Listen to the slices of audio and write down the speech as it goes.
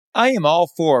I am all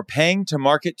for paying to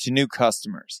market to new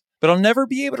customers, but I'll never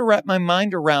be able to wrap my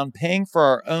mind around paying for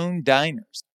our own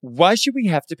diners. Why should we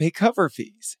have to pay cover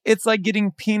fees? It's like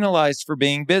getting penalized for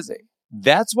being busy.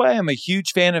 That's why I'm a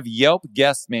huge fan of Yelp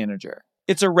Guest Manager.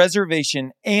 It's a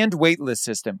reservation and waitlist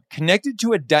system connected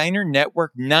to a diner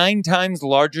network 9 times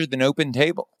larger than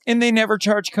OpenTable. And they never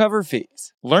charge cover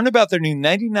fees. Learn about their new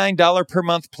 $99 per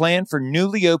month plan for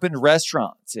newly opened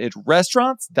restaurants at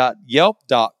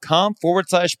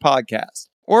restaurants.yelp.com/podcast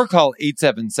or call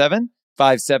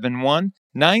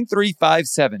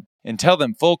 877-571-9357 and tell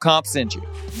them Full Comp sent you.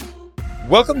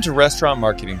 Welcome to Restaurant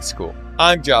Marketing School.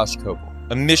 I'm Josh Koble,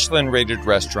 a Michelin-rated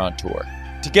restaurateur.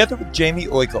 Together with Jamie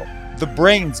Oikel, the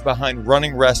brains behind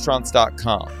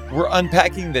runningrestaurants.com, we're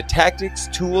unpacking the tactics,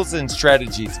 tools, and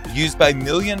strategies used by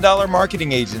million-dollar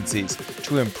marketing agencies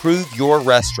to improve your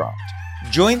restaurant.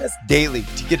 Join us daily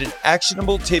to get an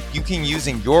actionable tip you can use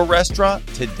in your restaurant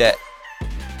today.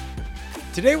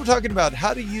 Today, we're talking about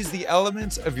how to use the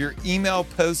elements of your email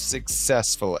post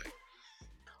successfully.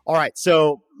 All right.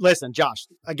 So listen, Josh,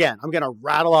 again, I'm going to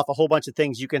rattle off a whole bunch of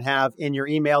things you can have in your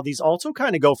email. These also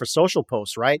kind of go for social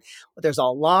posts, right? But there's a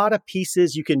lot of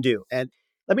pieces you can do. And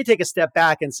let me take a step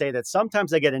back and say that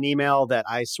sometimes I get an email that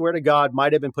I swear to God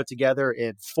might have been put together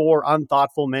in 4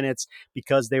 unthoughtful minutes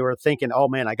because they were thinking, oh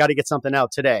man, I got to get something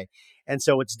out today. And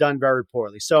so it's done very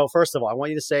poorly. So first of all, I want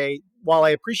you to say, while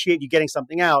I appreciate you getting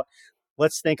something out,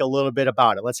 let's think a little bit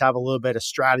about it. Let's have a little bit of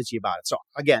strategy about it. So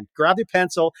again, grab your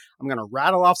pencil. I'm going to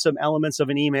rattle off some elements of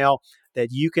an email that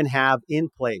you can have in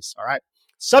place. All right.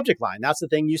 Subject line. That's the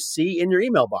thing you see in your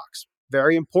email box.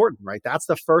 Very important, right? That's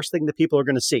the first thing that people are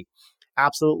going to see.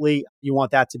 Absolutely. You want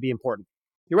that to be important.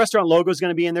 Your restaurant logo is going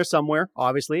to be in there somewhere,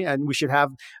 obviously, and we should have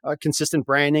consistent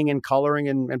branding and coloring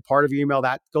and part of your email.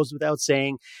 That goes without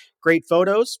saying. Great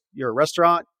photos. You're a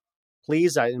restaurant.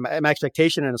 Please, my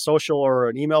expectation in a social or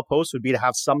an email post would be to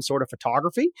have some sort of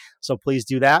photography. So please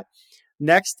do that.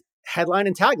 Next, headline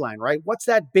and tagline, right? What's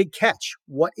that big catch?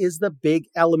 What is the big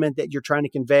element that you're trying to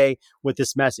convey with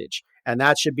this message? And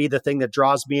that should be the thing that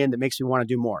draws me in, that makes me want to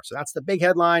do more. So that's the big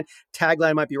headline.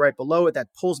 Tagline might be right below it. That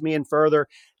pulls me in further.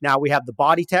 Now we have the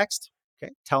body text,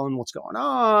 okay, telling what's going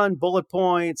on, bullet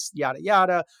points, yada,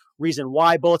 yada. Reason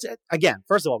why bullets. Again,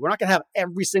 first of all, we're not going to have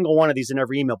every single one of these in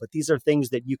every email, but these are things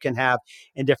that you can have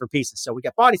in different pieces. So we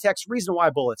got body text, reason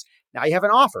why bullets. Now you have an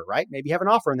offer, right? Maybe you have an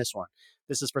offer in this one.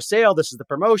 This is for sale. This is the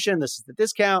promotion. This is the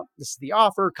discount. This is the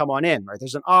offer. Come on in, right?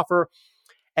 There's an offer.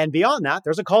 And beyond that,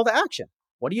 there's a call to action.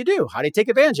 What do you do? How do you take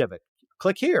advantage of it?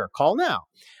 Click here, call now.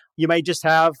 You may just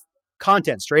have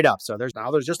content straight up. So there's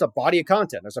just a body of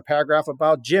content. There's a paragraph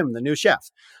about Jim, the new chef.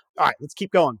 All right, let's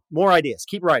keep going. More ideas.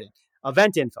 Keep writing.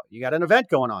 Event info. You got an event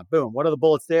going on. Boom. What are the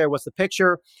bullets there? What's the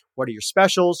picture? What are your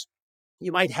specials?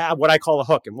 You might have what I call a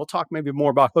hook, and we'll talk maybe more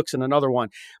about hooks in another one,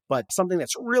 but something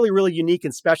that's really, really unique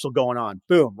and special going on.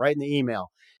 Boom, right in the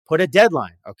email. Put a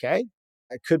deadline, okay?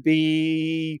 It could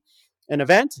be an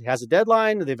event. It has a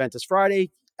deadline. The event is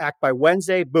Friday. Act by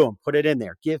Wednesday. Boom, put it in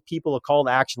there. Give people a call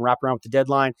to action, wrap around with the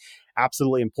deadline.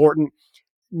 Absolutely important.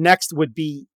 Next would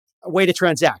be a way to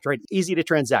transact, right? Easy to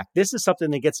transact. This is something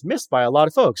that gets missed by a lot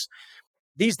of folks.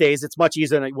 These days, it's much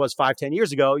easier than it was 5-10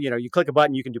 years ago. You know, you click a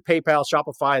button, you can do PayPal,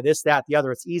 Shopify, this, that, the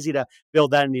other. It's easy to build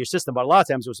that into your system. But a lot of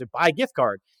times it was buy a gift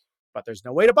card, but there's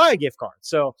no way to buy a gift card.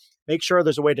 So make sure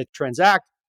there's a way to transact.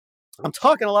 I'm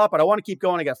talking a lot, but I want to keep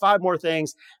going. I got 5 more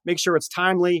things. Make sure it's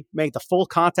timely. Make the full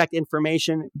contact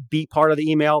information be part of the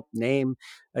email, name,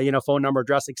 phone number,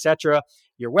 address, etc.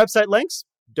 Your website links.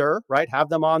 Right? Have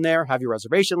them on there. Have your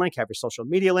reservation link. Have your social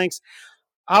media links.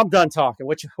 I'm done talking.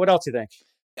 What else do you think?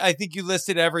 I think you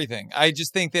listed everything. I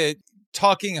just think that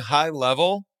talking high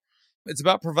level, it's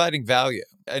about providing value.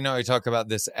 I know I talk about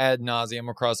this ad nauseum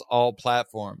across all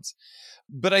platforms,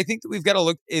 but I think that we've got to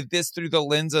look at this through the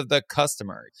lens of the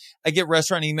customer. I get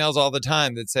restaurant emails all the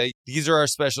time that say, these are our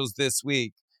specials this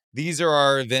week. These are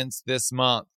our events this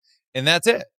month. And that's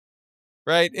it.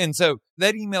 Right. And so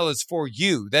that email is for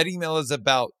you. That email is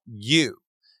about you.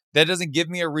 That doesn't give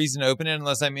me a reason to open it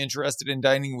unless I'm interested in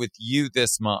dining with you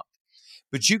this month.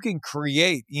 But you can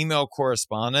create email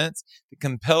correspondence that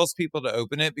compels people to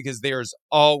open it because there's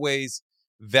always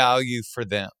value for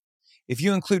them. If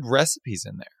you include recipes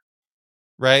in there,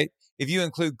 right? If you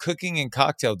include cooking and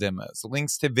cocktail demos,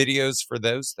 links to videos for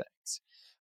those things.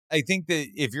 I think that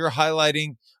if you're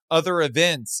highlighting other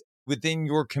events within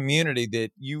your community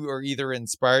that you are either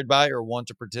inspired by or want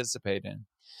to participate in,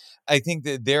 I think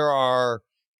that there are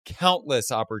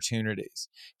countless opportunities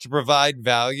to provide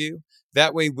value.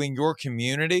 That way, when your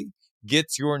community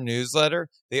gets your newsletter,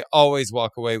 they always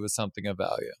walk away with something of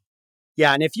value.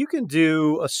 Yeah. And if you can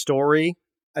do a story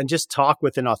and just talk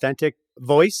with an authentic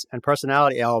voice and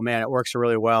personality, oh man, it works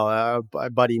really well. My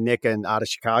buddy Nick out of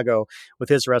Chicago with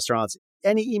his restaurants,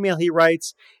 any email he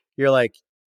writes, you're like,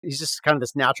 he's just kind of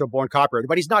this natural born copywriter,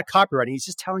 but he's not copywriting. He's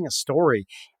just telling a story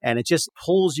and it just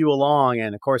pulls you along.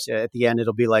 And of course, at the end,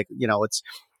 it'll be like, it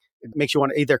makes you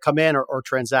want to either come in or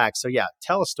transact. So yeah,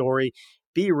 tell a story,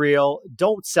 be real.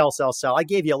 Don't sell. I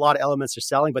gave you a lot of elements for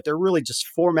selling, but they're really just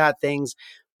format things.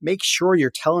 Make sure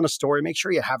you're telling a story. Make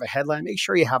sure you have a headline. Make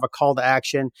sure you have a call to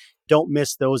action. Don't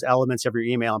miss those elements of your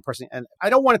email and person. And I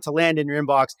don't want it to land in your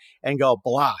inbox and go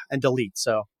blah and delete.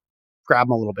 So grab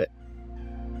them a little bit.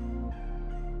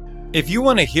 If you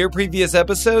want to hear previous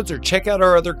episodes or check out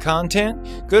our other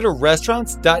content, go to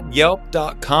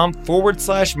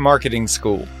restaurants.yelp.com/marketing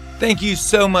school. Thank you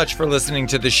so much for listening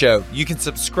to the show. You can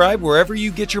subscribe wherever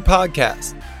you get your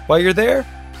podcasts. While you're there,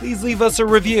 please leave us a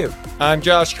review. I'm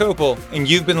Josh Kopel, and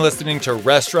you've been listening to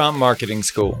Restaurant Marketing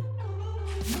School.